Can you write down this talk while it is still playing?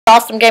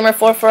Awesome Gamer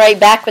 448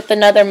 back with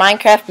another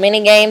Minecraft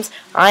mini games.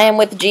 I am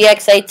with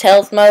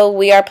GXAtailsmo.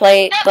 We are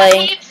playing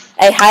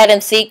a hide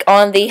and seek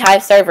on the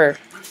Hive server.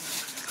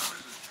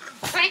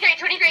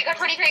 23, go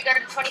 23, go to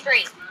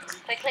 23.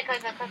 Click.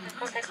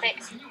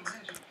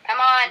 Come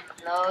on.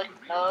 Load.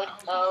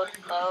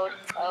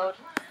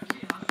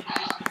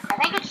 I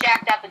think it's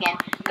jacked up again.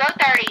 Go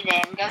 30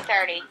 then, go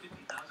 30.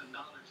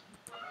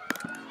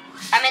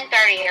 I'm in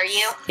 30, are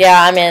you?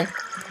 Yeah, I'm in.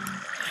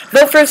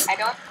 Vote for space.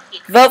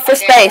 Vote for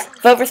space.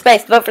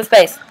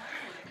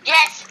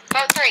 Yes,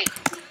 vote 3.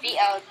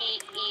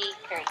 VOTE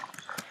 3.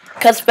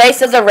 Because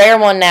space is a rare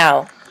one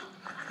now.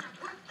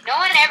 No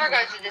one ever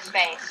goes to the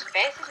space.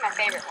 Space is my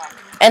favorite one.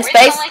 And We're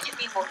the only 2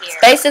 people here.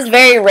 Space is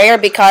very rare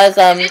because Is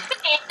this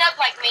gonna end up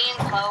like me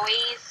and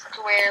Chloe's,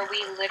 to where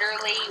we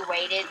literally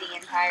waited the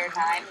entire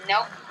time?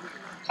 Nope.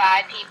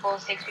 5 people,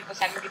 6 people,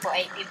 7 people,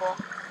 8 people,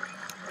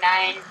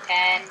 9,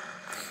 10.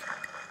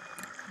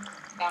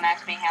 Don't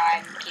ask me how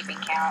I'm keeping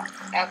count.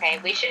 Okay,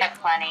 we should have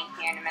plenty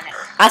here in a minute.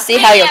 I see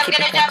how you're keeping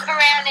count. I'm gonna jump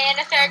around in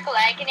a circle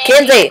like an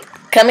Kenzie,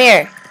 come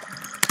here.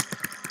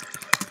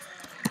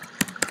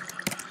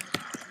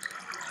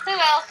 Who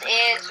else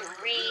is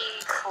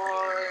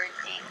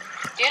recording?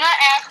 Do not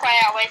ask why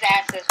I always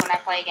ask this when I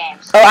play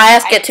games. Oh, I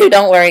ask it too,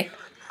 don't worry.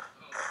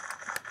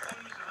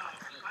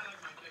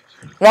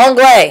 Wrong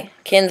way,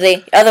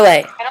 Kenzie. Other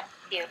way. I don't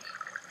see you.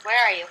 Where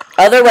are you?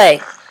 Other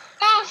way.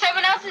 Oh,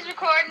 someone else is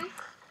recording.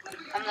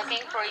 I'm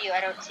looking for you. I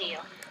don't see you.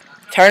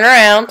 Turn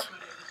around.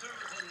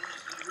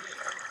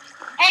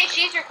 Hey,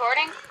 she's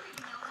recording.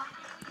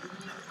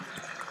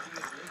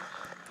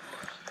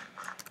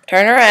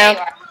 Turn around.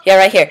 Yeah,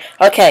 right here.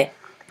 Okay.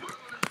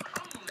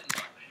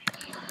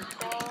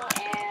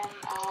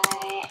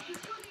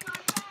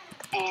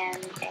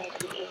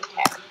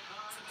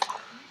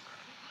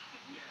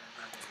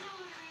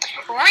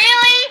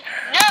 Really?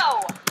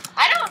 No!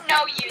 I don't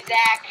know you,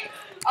 Zach.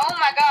 Oh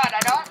my god,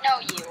 I don't know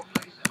you.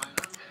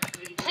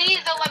 Please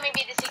don't let me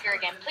be the seeker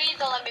again. Please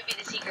don't let me be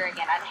the seeker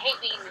again. I hate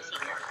being the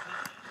seeker.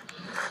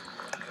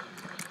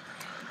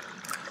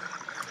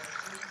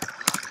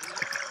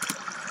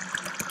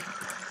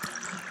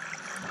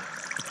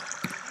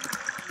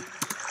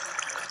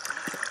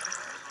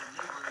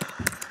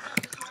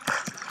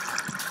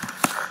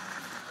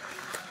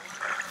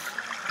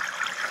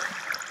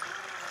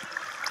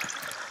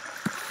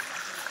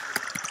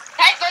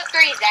 Type vote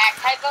 3, Zach.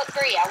 Type vote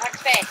 3. I want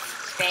space.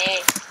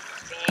 Space.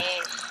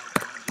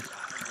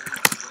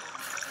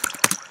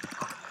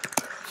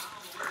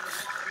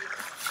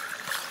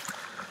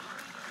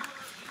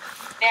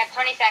 We have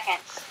 20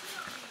 seconds.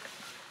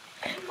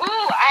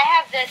 Ooh, I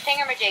have the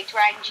thingamajig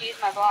where I can choose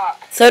my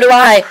block. So do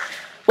I.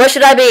 What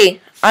should I be?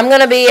 I'm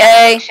gonna be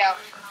a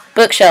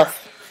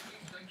bookshelf.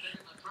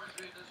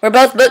 We're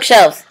both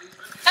bookshelves.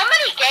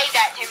 Somebody gave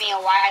that to me a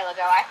while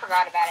ago. I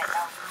forgot about it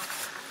though.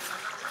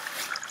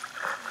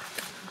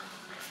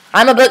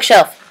 I'm a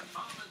bookshelf.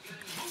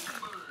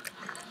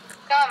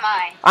 So am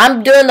I.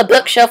 I'm doing the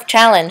bookshelf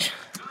challenge.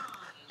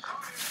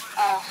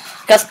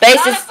 Because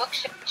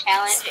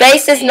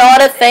space is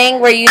not a thing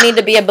where you need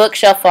to be a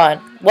bookshelf on.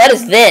 What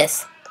is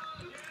this?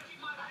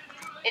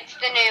 It's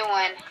the new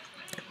one.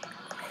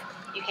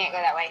 You can't go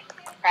that way.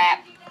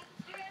 Crap.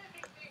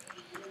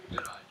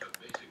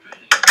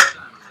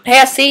 Hey,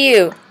 I see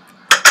you.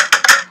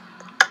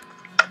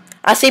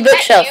 I see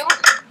bookshelves.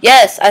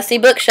 Yes, I see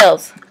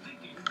bookshelves.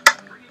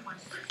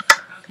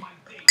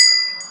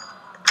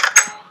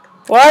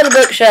 Where are the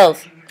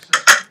bookshelves?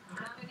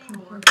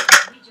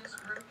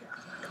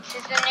 This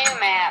is the new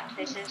map.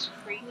 This is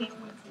freaking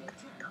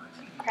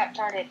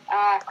crap-tarded.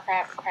 Ah,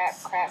 crap.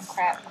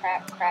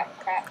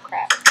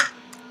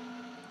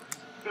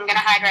 I'm gonna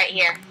hide right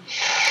here.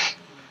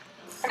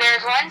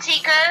 There's 1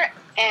 seeker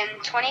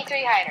and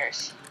 23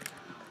 hiders.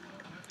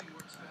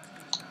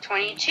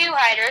 22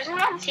 hiders and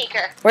 1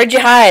 seeker. Where'd you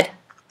hide?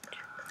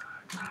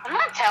 I'm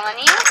not telling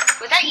you.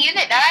 Was that you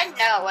that died?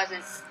 No, it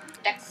wasn't.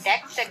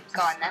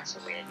 GXAtailsmo, that's a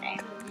weird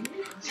name.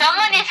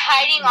 Someone is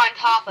hiding on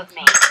top of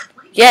me.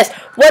 Yes,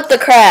 what the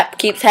crap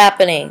keeps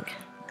happening?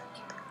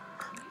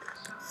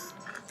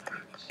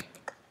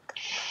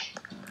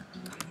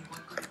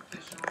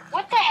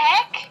 What the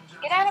heck?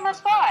 Get out of my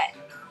spot.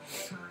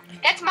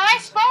 That's my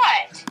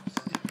spot.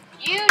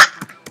 You...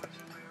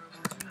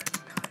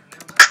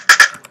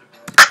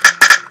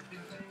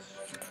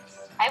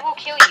 I will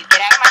kill you.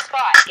 Get out of my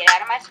spot. Get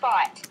out of my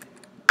spot.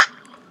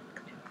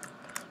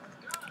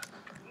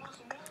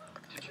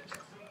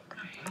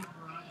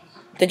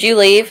 Did you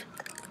leave?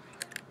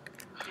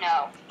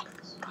 No.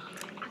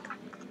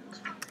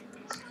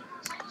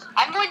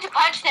 I'm going to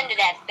punch them to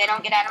death if they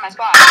don't get out of my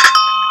spot.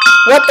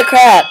 What the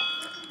crap?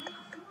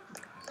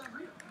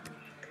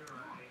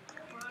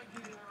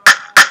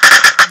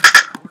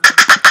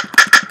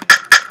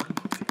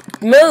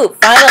 Move,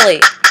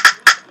 finally.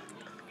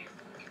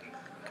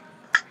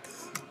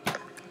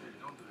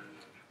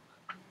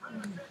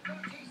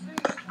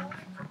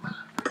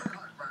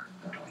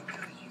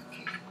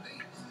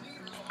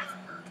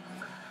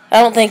 I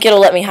don't think it'll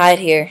let me hide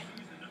here.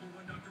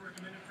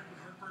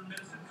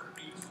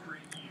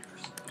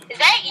 Is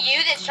that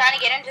you that's trying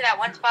to get into that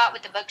one spot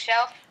with the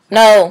bookshelf?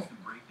 No.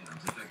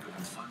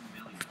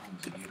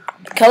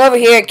 Come over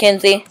here,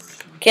 Kenzie.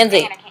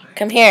 Kenzie,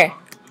 come here.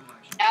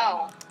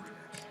 No.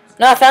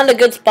 No, I found a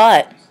good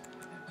spot.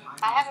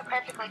 I have a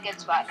perfectly good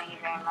spot, thank you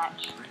very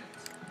much.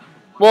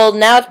 Well,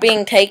 now it's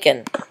being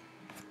taken.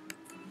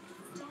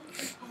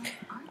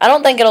 I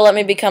don't think it'll let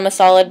me become a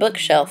solid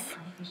bookshelf.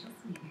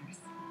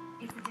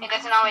 It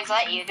doesn't always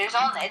let you. There's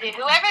only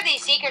whoever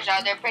these seekers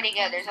are, they're pretty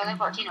good. There's only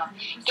 14 of them.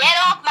 Get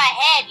off my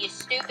head, you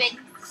stupid!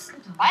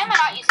 Why am I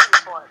not using the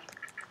sword?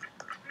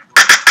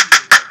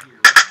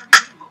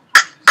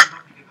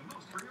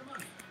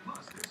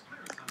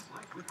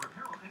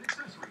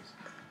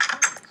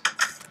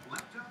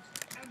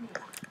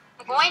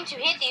 I'm going to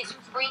hit these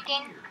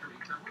freaking...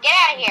 Get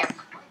out of here!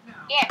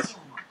 Yes.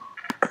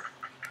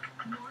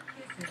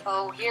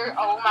 Oh, here.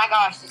 Oh my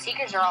gosh, the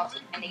seekers are all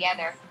teaming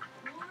together.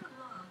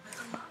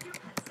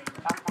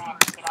 Get off my head.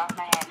 Get off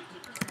my head.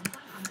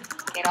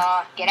 Get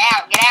off. Get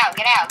out. Get out.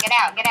 Get out. Get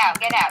out. Get out.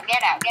 Get out.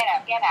 Get out. Get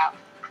out. Get out.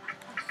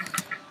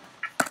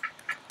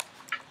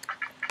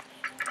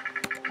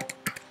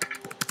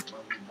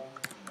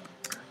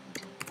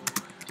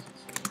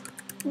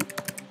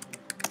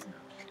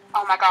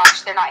 Oh my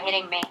gosh, they're not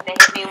hitting me. They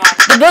hit me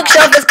once. The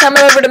bookshelf is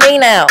coming over to me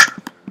now.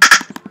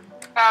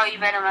 Oh, you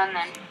better run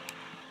then.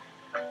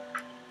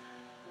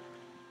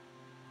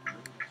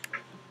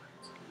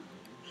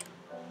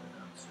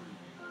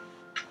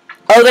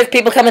 Oh, there's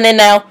people coming in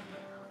now.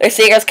 There's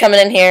seekers coming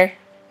in here.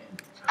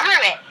 Screw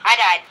it. I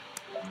died.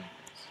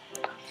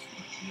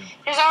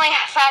 There's only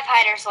 5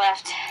 hiders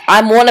left.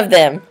 I'm one of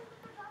them.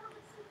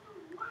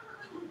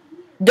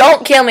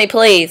 Don't kill me,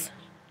 please.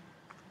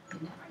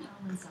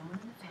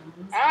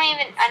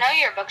 I know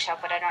you're a bookshelf,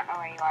 but I don't know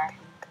where you are.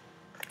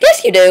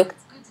 Yes, you do.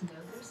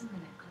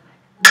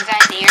 Is I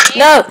near you?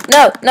 No,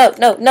 no, no,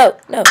 no, no,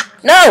 no,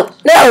 no,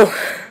 no.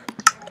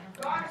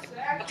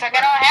 Looks like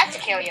I don't have to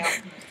kill you.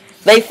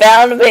 They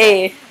found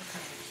me.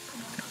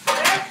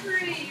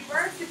 Jeffrey, you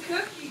burnt the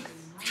cookies.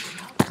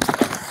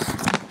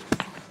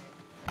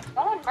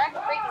 No one burnt the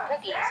freaking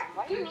cookies.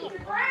 What do you mean?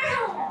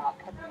 No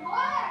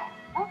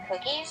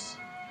cookies.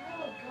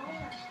 Oh,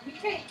 God. You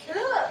can't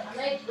cook. I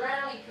made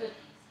brownie cookies.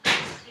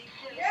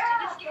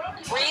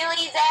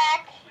 Really,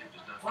 Zach?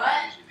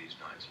 What?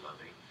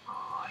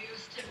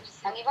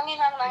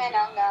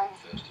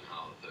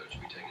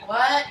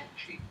 What?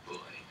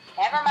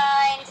 Never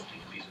mind.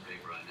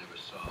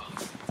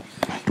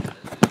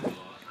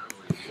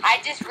 I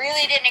just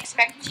really didn't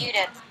expect you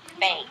to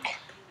fake.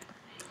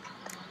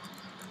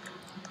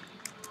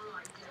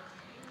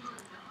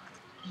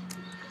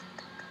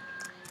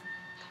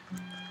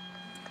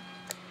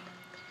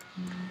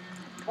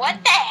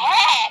 What the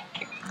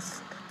heck?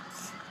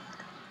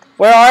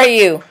 Where are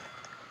you?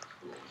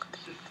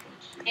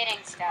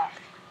 Hitting stuff.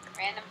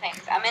 Random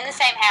things. I'm in the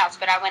same house,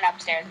 but I went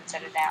upstairs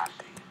instead of down.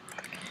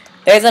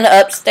 There's an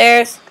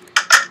upstairs.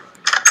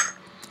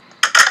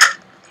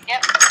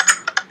 Yep.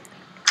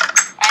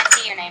 I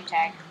see your name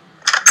tag.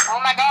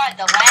 Oh my god,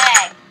 the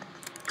lag.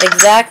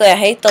 Exactly, I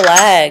hate the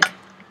lag.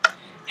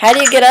 How do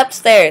you get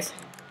upstairs?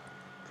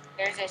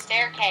 There's a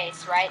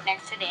staircase right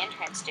next to the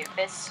entrance,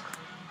 doofus.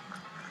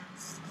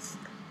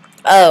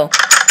 Oh.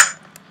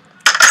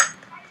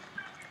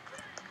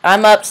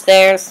 I'm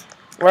upstairs.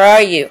 Where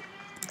are you?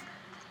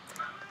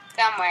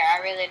 Somewhere, I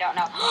really don't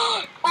know.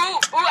 Ooh,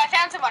 I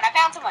found someone, I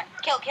found someone.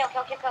 Kill, kill,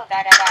 kill, kill, kill.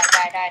 Die, die, die,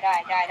 die, die,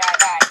 die, die, die,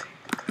 die.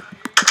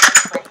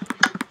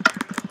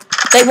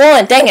 They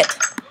won, dang it.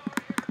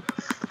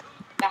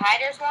 The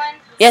hiders won?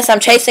 Yes,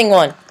 I'm chasing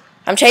one.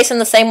 I'm chasing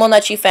the same one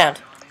that you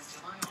found.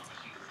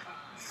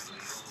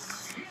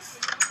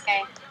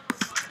 Okay.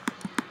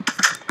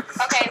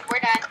 Okay, we're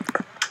done.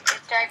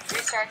 It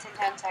restarts in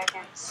 10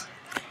 seconds.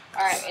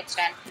 Alright, it's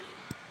done.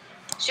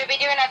 Should we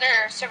do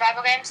another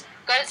survival games?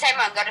 Go to the same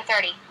one, go to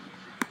 30.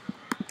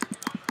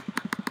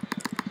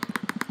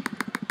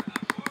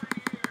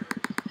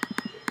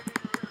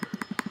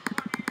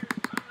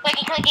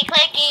 Clicky, clicky,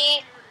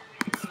 clicky.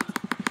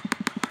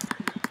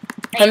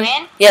 Are you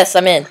in? Yes,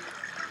 I'm in.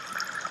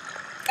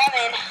 I'm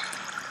in.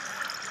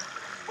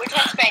 Which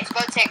one's space?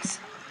 Vote 6.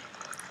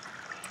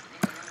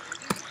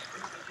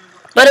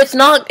 But it's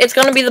not, it's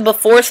going to be the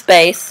before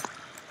space.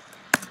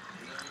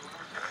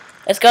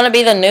 It's going to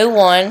be the new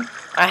one.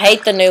 I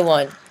hate the new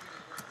one.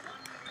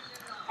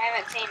 I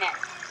haven't seen it.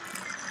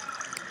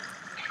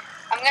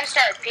 I'm going to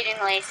start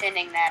repeatedly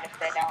sending that if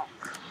they don't.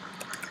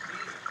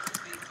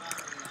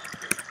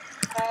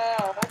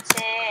 Oh, vote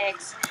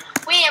 6.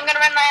 Wait, I'm going to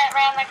run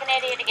around like an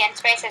idiot again.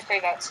 Space has 3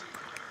 votes.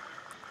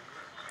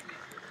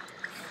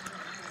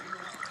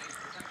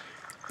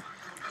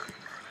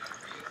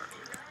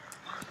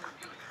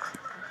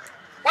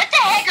 What the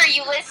heck are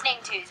you listening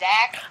to,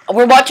 Zach?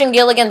 We're watching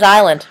Gilligan's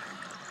Island.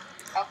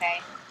 Okay.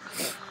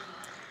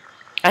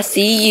 I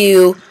see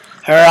you.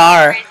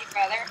 Hurrah. Crazy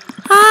brother.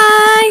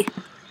 Hi.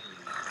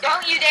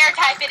 Don't you dare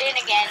type it in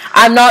again.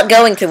 I'm not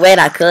going to. Wait,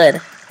 I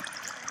could.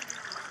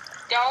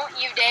 Don't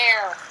you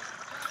dare.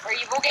 Or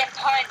you will get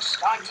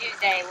punched on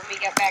Tuesday when we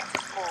get back to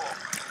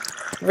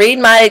school. Read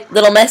my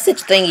little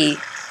message thingy.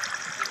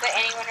 But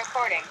anyone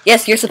recording.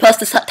 Yes, you're supposed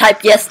to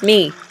type yes,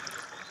 me.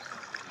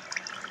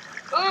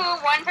 Ooh,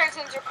 one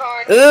person's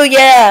recording. Ooh,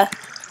 yeah.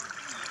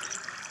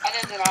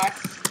 Others are not.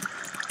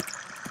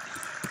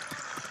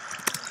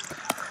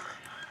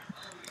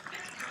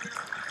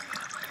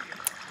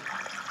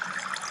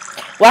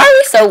 Why are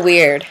we so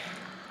weird?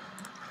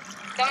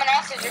 Someone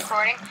else is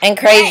recording. And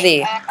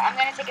crazy. Hey, I'm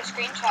gonna take a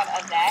screenshot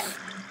of that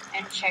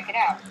and check it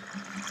out.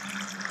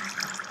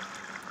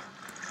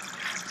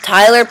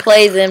 Tyler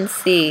plays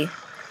MC.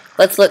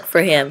 Let's look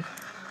for him.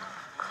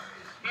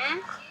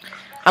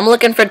 I'm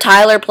looking for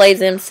Tyler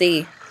plays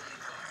MC.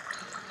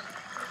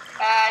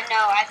 No,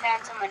 I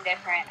found someone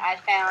different. I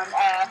found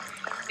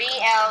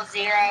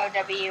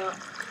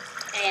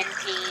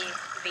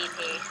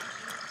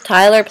BL0WNPVP.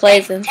 Tyler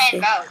plays MC.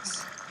 10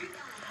 votes.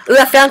 Ooh,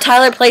 I found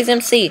Tyler plays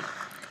MC.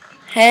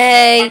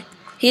 Hey,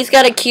 he's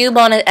got a cube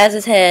on it as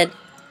his head.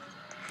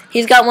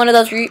 He's got one of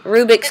those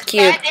Rubik's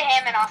cubes. Subscribe to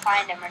him and I'll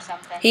find him or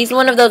something. He's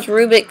one of those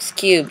Rubik's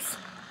cubes.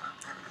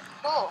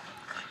 Cool.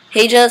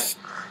 He just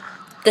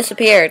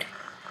disappeared.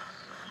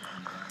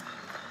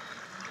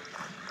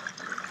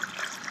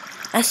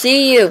 I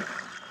see you.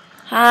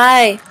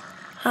 Hi.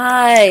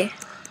 Hi.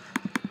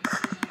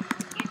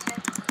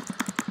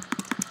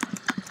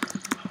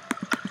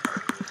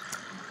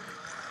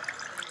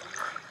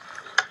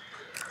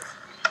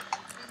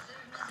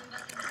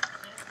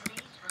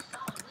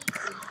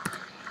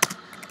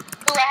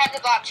 Ooh, I have the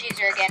block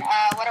chooser again.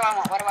 What do I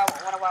want? What do I want?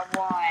 What do I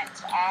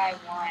want? I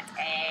want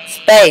a...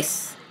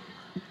 Space.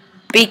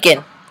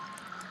 Beacon.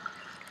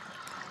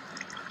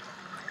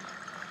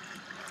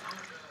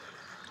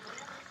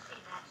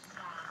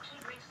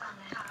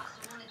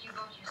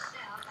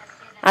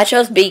 I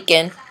chose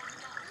beacon.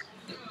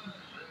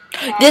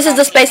 This is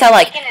the space I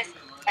like. Beacon is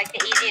like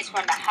the easiest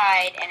one to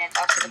hide, and it's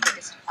also the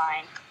quickest to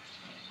find.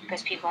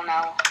 Because people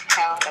know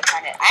how to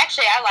find it.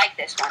 Actually, I like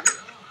this one.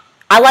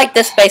 I like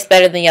this space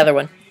better than the other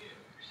one.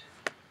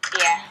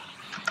 Yeah.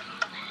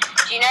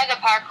 Do you know the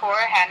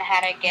parkour and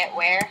how to get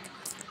where?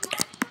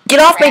 Get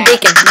off me,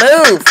 beacon.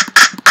 Move.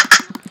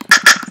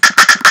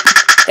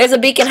 There's a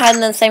beacon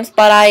hiding in the same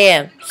spot I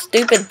am.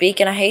 Stupid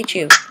beacon, I hate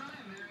you.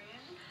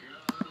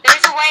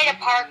 There's a way to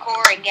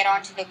parkour and get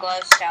onto the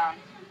glowstone.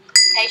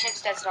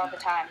 Patience does it all the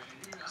time.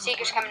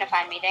 Seeker's coming to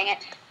find me, dang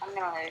it. I'm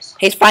gonna lose.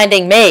 He's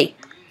finding me.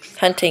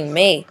 Hunting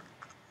me.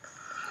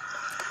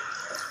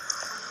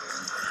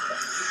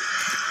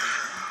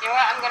 You know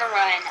what? I'm gonna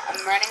run.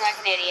 I'm running like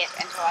an idiot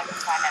until I can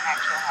find an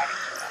actual hiding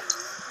spot.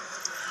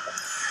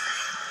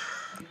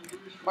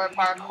 Or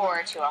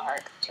parkour to a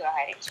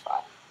hiding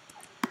spot.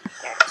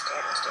 There it is, there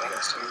it is, there it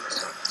is, there it is,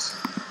 there it is.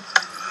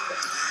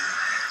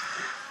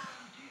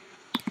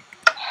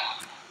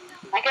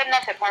 Am I good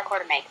enough at parkour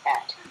to make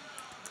that?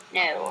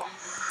 No.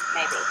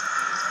 Maybe.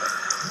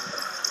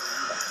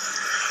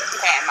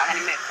 Okay, I'm not gonna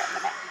move for a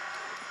minute.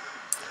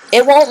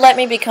 It won't let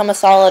me become a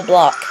solid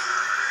block.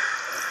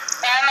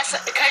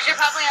 Because you're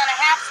probably on a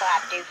half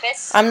slab,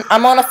 doofus.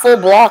 I'm on a full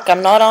block.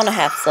 I'm not on a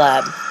half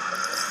slab. Then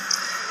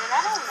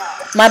I don't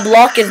know. My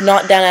block is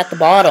not down at the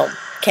bottom.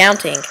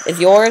 Counting. Is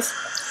yours?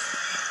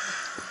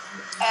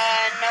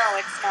 No,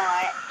 it's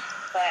not.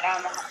 But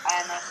I'm a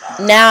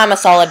solid. Now I'm a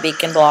solid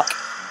beacon block.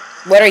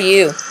 What are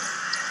you?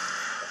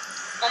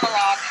 I'm a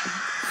log.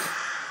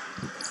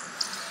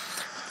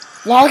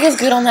 Log is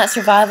good on that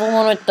survival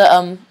one with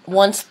the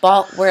one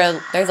spot where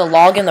there's a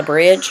log in the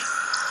bridge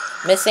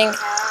missing.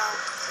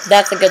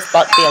 That's a good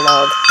spot to be a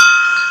log.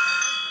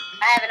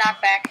 I have a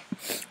knockback.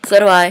 So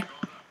do I.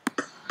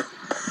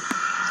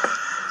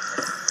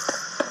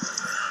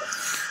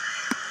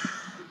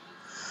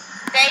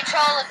 They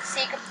troll of the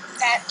secret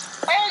pet.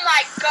 Oh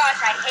my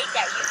gosh, I hate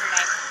that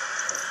username.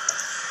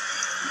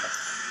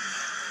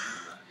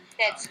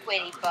 That's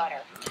squiddy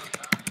butter.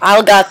 I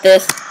got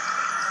this.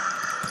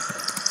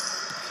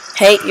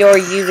 Hate your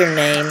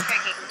username.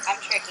 I'm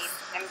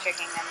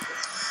tricking them.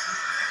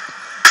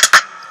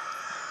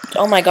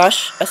 Oh my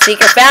gosh, a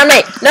seeker found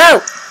me!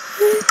 No!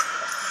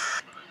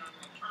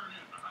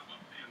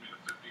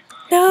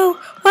 No!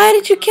 Why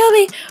did you kill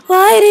me?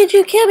 Why did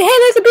you kill me? Hey,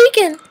 there's a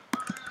beacon!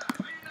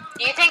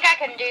 Do you think I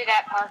can do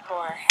that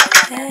parkour?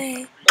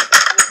 Hey.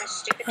 With this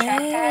stupid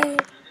trackpad? Hey.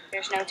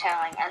 There's no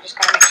telling. I'm just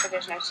gotta make sure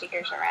there's no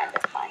seekers around to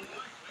find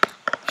me.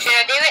 Should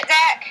I do it,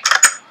 Zach?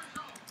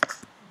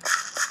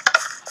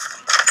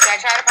 Should I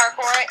try to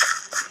parkour it?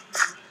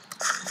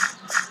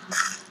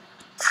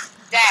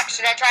 Zach,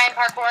 should I try and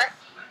parkour it?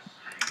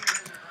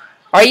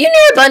 Are you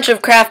near a bunch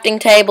of crafting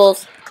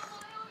tables?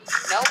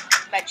 Nope,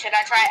 but should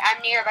I try?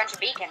 I'm near a bunch of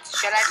beacons.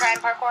 Should I try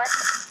and parkour it?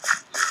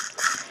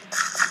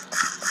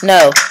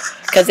 No,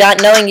 because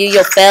not knowing you,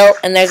 you'll fail,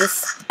 and there's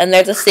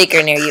a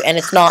seeker near you, and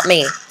it's not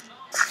me.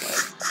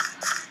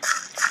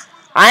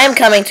 I am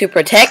coming to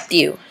protect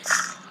you.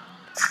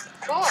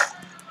 Cool.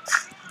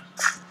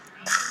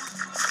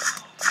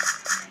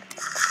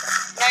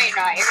 No, you're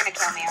not. You're gonna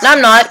kill me. No, I'm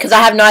not, because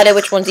I have no idea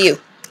which one's you.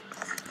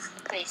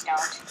 Please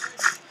don't.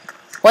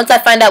 Once I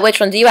find out which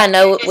one's you, I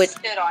know You just which.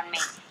 stood on me.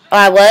 Oh,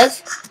 I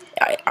was?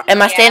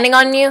 Am I standing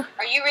on you?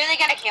 Are you really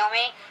gonna kill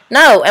me?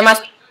 No, am I?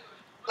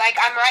 Like,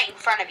 I'm right in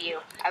front of you.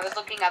 I was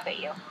looking up at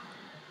you.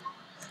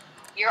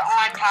 You're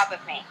on top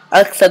of me.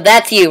 Okay, so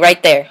that's you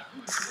right there.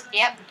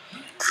 Yep.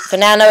 So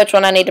now I know which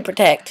one I need to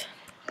protect.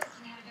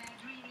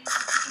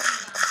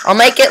 I'll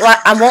make it like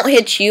I won't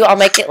hit you. I'll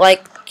make it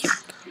like you.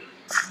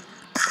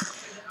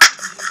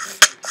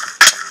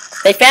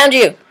 They found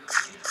you.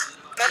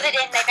 No, they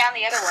didn't. They found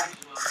the other one.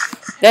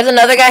 There's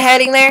another guy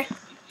hiding there.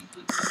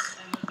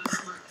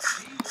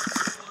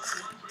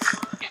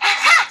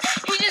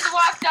 He just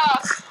walked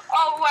off.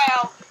 Oh,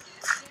 wow.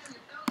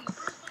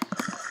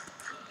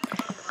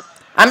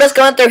 I'm just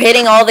going through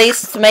hitting all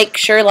these to make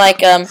sure,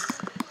 like, but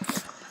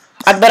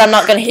I'm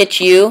not gonna hit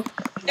you.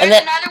 There's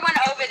another one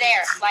over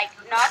there. Like,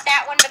 not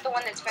that one, but the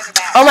one that's further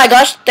back. Oh my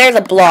gosh, there's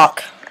a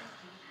block.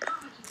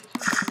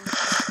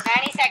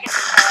 90 seconds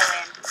until I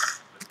win.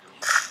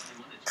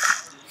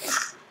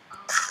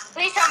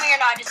 Please tell me you're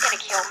not just gonna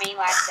kill me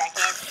last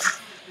second.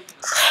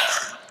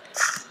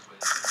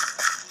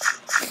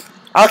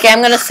 Okay,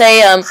 I'm gonna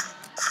say,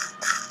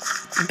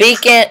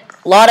 beacon,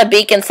 lot of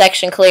beacon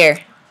section clear.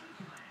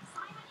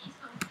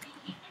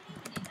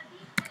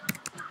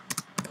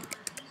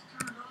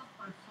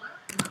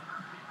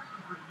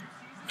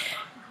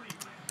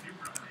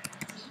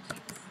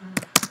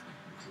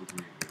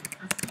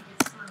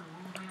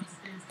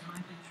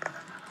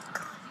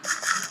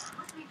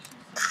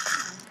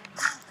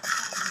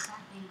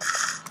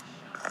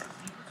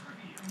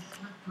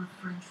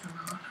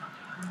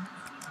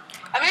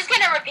 I'm just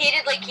gonna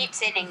repeatedly keep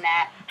sending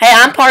that. Hey,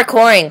 I'm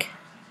parkouring.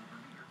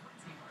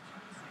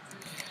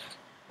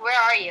 Where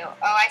are you? Oh,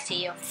 I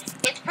see you.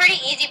 It's pretty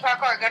easy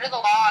parkour. Go to the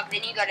log,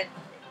 then you go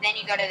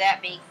to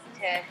that big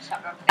to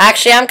something.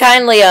 Actually, I'm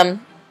kindly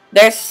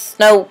there's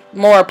no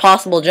more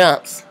possible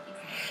jumps.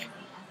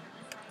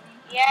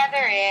 Yeah,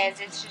 there is.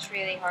 It's just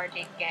really hard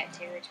to get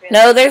to. It's really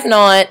No, there's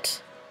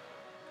not.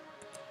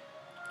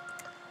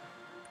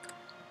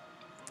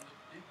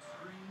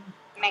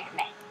 Make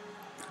me.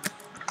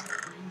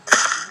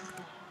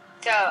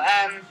 So,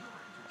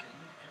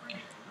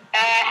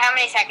 how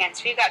many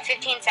seconds? We've got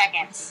 15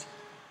 seconds.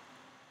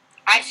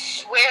 I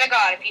swear to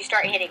God, if you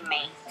start hitting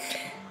me,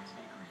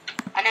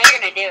 I know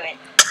you're gonna do it.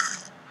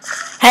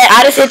 Hey,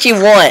 I just hit you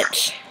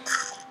once.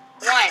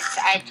 Once,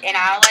 and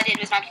all I did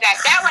was knock you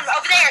back. That one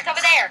over there. It's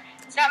over there.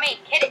 It's not me.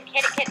 Hit it.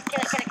 Hit it. Hit it.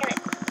 Kill it. Kill it. Kill it.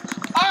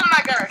 Oh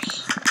my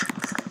gosh.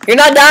 You're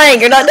not dying.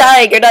 You're not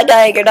dying. You're not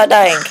dying. You're not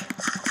dying.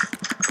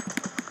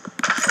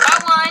 I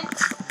won.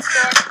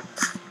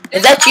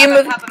 Is that you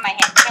moving? Top of my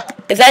head. Kill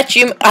it. Is that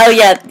you? Oh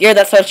yeah,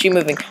 that's what you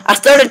moving. I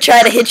started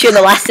trying to hit you in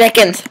the last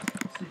second.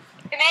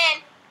 Come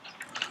in.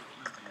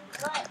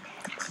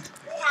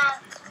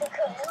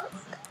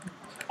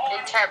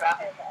 And turbo.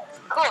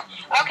 Cool.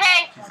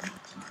 Okay.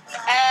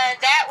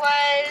 That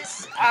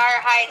was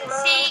our hide and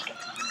seek.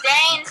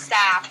 Dane,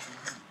 stop.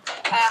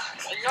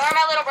 Ignore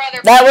my little brother.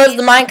 That was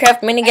the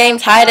Minecraft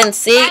minigames hide and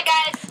seek. Bye,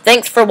 guys.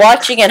 Thanks for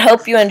watching and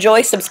hope you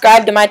enjoy.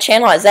 Subscribe to my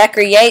channel at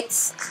Zachary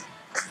Yates.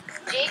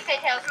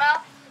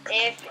 GXAtailsmo.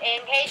 If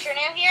in case you're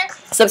new here,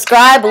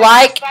 Subscribe,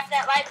 like, slap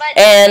that like button,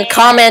 and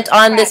comment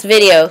on this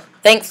video.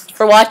 Thanks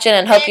for watching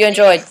and hope you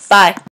enjoyed. Bye.